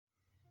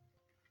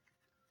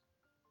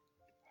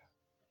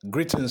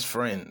Greetings,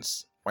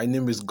 friends. My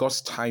name is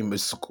Gostime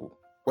Esuku.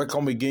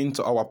 Welcome again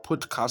to our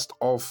podcast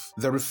of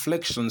the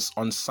Reflections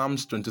on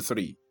Psalms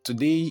 23.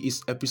 Today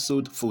is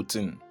episode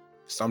 14.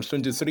 Psalms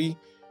 23,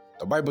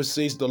 the Bible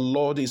says, "The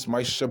Lord is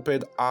my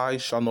shepherd, I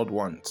shall not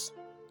want.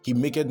 He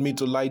maketh me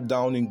to lie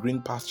down in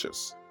green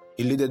pastures.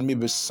 He leadeth me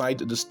beside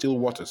the still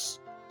waters.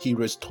 He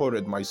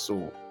restored my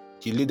soul.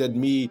 He leadeth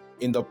me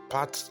in the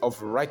paths of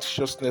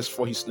righteousness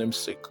for his name's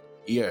sake.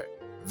 Yea,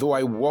 though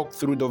I walk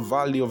through the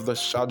valley of the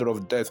shadow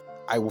of death,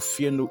 I will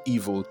fear no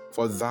evil,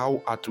 for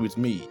thou art with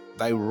me.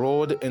 Thy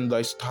rod and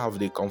thy staff,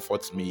 they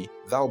comfort me.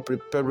 Thou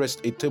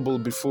preparest a table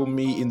before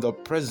me in the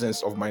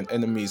presence of mine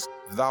enemies.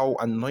 Thou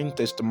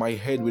anointest my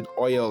head with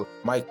oil,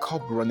 my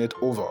cup runneth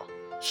over.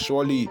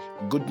 Surely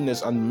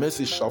goodness and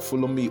mercy shall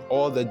follow me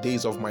all the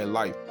days of my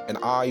life, and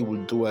I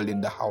will dwell in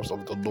the house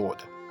of the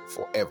Lord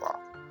forever."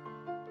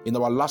 In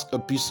our last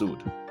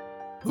episode,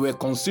 we were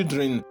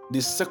considering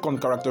the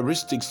second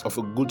characteristics of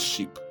a good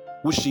sheep,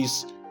 which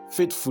is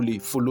faithfully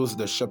follows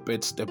the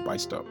shepherd step by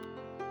step.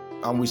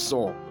 And we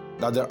saw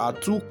that there are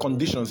two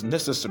conditions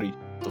necessary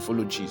to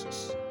follow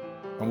Jesus.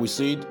 And we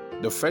said,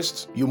 the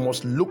first, you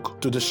must look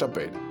to the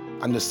shepherd.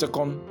 And the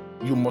second,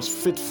 you must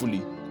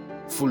faithfully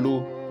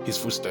follow his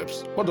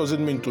footsteps. What does it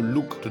mean to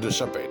look to the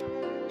shepherd?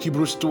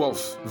 Hebrews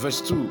 12, verse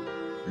 2.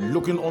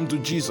 Looking unto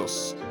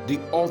Jesus, the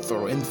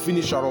author and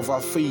finisher of our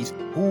faith,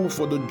 who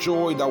for the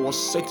joy that was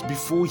set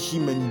before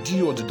him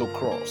endured the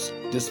cross,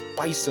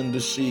 despising the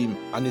shame,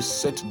 and is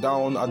set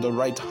down at the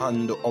right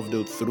hand of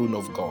the throne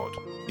of God.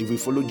 If we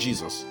follow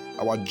Jesus,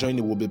 our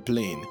journey will be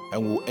plain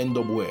and we'll end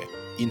up where?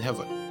 In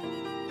heaven.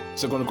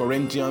 2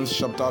 Corinthians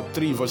chapter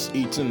 3 verse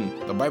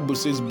 18, the Bible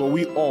says, "But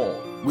we all,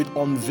 with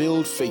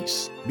unveiled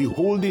face,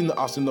 beholding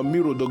as in a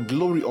mirror the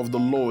glory of the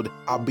Lord,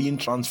 are being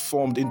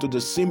transformed into the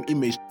same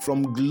image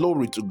from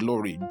glory to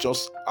glory,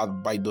 just as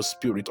by the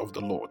Spirit of the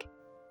Lord."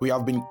 We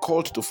have been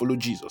called to follow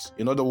Jesus.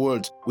 In other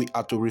words, we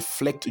are to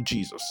reflect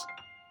Jesus.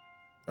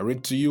 I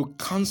read to you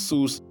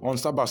Counsels on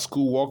Sabbath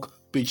School Work,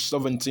 page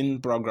 17,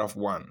 paragraph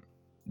 1.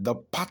 The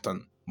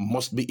pattern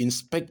must be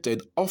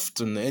inspected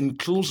often and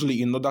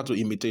closely in order to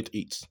imitate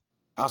it.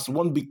 As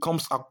one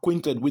becomes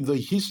acquainted with the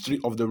history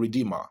of the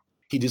Redeemer,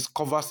 he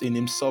discovers in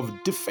himself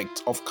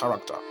defects of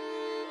character.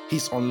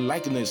 His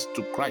unlikeness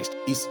to Christ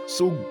is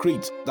so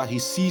great that he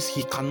sees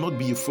he cannot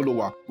be a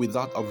follower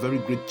without a very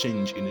great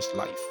change in his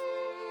life.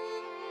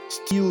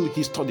 Still,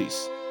 he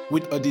studies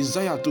with a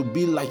desire to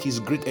be like his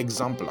great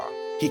exemplar.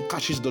 He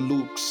catches the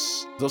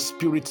looks, the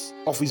spirit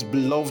of his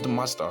beloved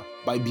master.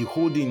 By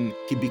beholding,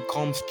 he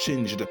becomes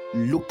changed,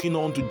 looking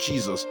on to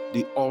Jesus,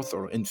 the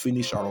author and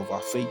finisher of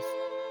our faith.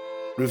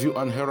 Review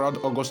and Herald,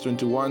 August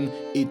 21,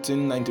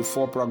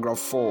 1894, paragraph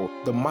 4.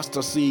 The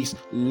master says,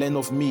 "Learn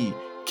of me.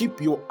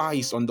 Keep your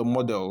eyes on the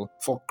model,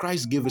 for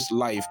Christ gave his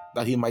life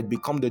that he might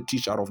become the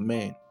teacher of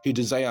men. He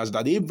desires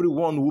that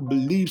everyone who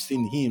believes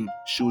in him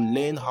should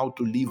learn how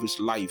to live his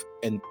life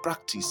and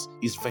practice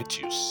his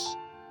virtues."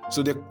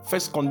 So the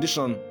first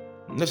condition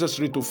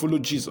necessary to follow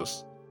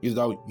Jesus is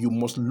that you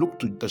must look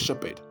to the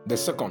shepherd. The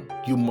second,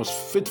 you must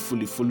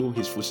faithfully follow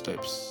his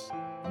footsteps.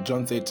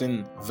 John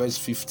 13, verse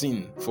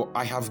 15, "For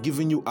I have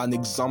given you an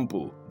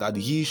example that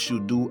ye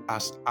should do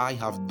as I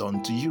have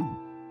done to you."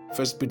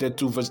 1 Peter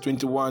 2, verse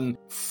 21,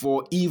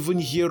 "For even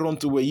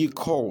hereunto were ye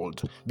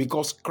called,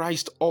 because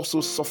Christ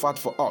also suffered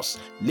for us,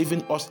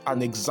 leaving us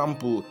an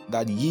example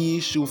that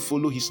ye should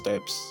follow his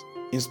steps."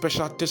 In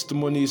Special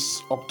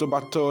Testimonies,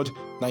 October 3rd,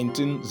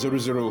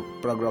 1900,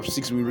 paragraph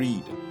 6, we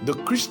read, "The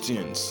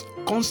Christians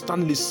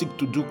constantly seek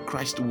to do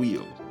Christ's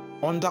will.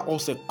 Under all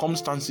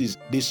circumstances,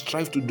 they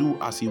strive to do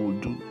as he will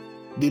do.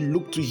 They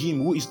look to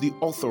him who is the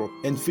author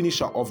and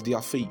finisher of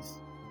their faith,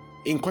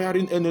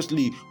 inquiring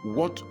earnestly,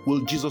 what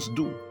will Jesus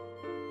do?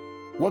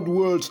 What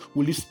words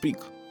will he speak?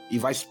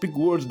 If I speak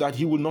words that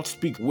he will not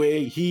speak, were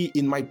he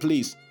in my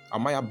place,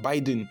 am I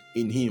abiding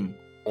in him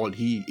or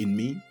he in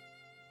me?"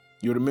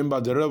 You remember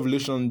the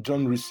revelation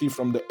John received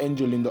from the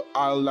angel in the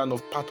island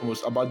of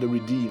Patmos about the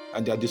redeemed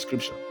and their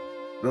description.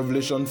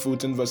 Revelation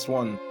 14 verse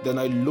 1, "Then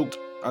I looked,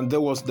 and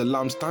there was the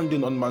Lamb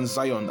standing on Mount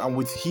Zion, and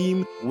with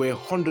him were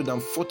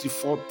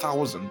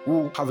 144,000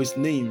 who have his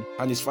name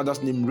and his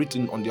father's name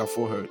written on their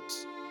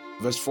foreheads."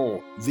 Verse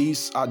 4,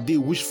 "These are they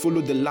which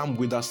follow the Lamb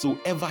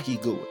whithersoever he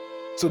goeth."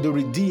 So the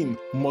redeemed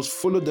must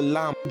follow the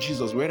Lamb,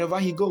 Jesus, wherever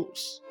he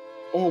goes.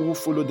 All who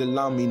follow the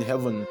Lamb in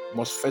heaven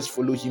must first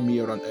follow him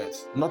here on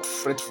earth, not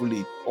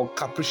fretfully or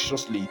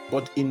capriciously,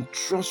 but in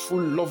trustful,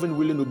 loving,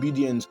 willing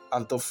obedience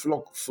as the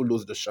flock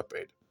follows the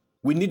shepherd.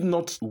 We need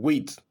not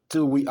wait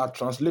till we are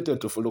translated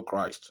to follow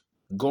Christ.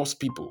 God's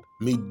people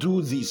may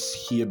do this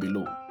here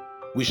below.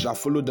 We shall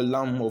follow the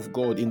Lamb of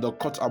God in the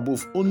court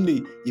above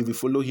only if we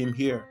follow him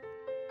here.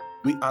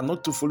 We are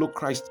not to follow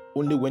Christ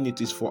only when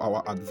it is for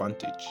our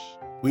advantage.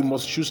 We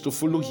must choose to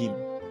follow him.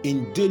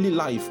 In daily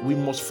life, we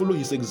must follow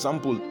his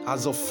example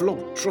as a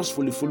flock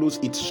trustfully follows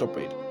its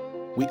shepherd.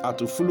 We are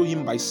to follow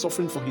him by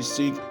suffering for his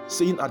sake,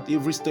 saying at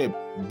every step,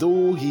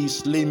 "Though he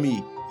slay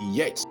me,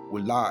 yet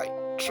will I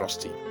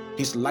trust him."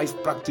 His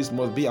life practice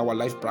must be our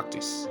life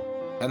practice.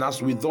 And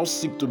as we thus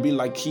seek to be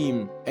like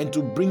him and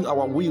to bring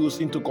our wills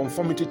into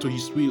conformity to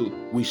his will,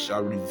 we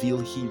shall reveal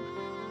him.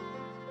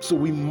 So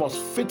we must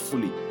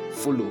faithfully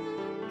follow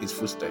his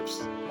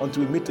footsteps.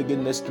 Until we meet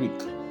again next week,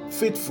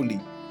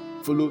 faithfully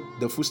follow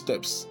the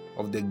footsteps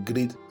of the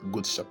great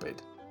Good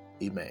Shepherd.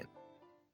 Amen.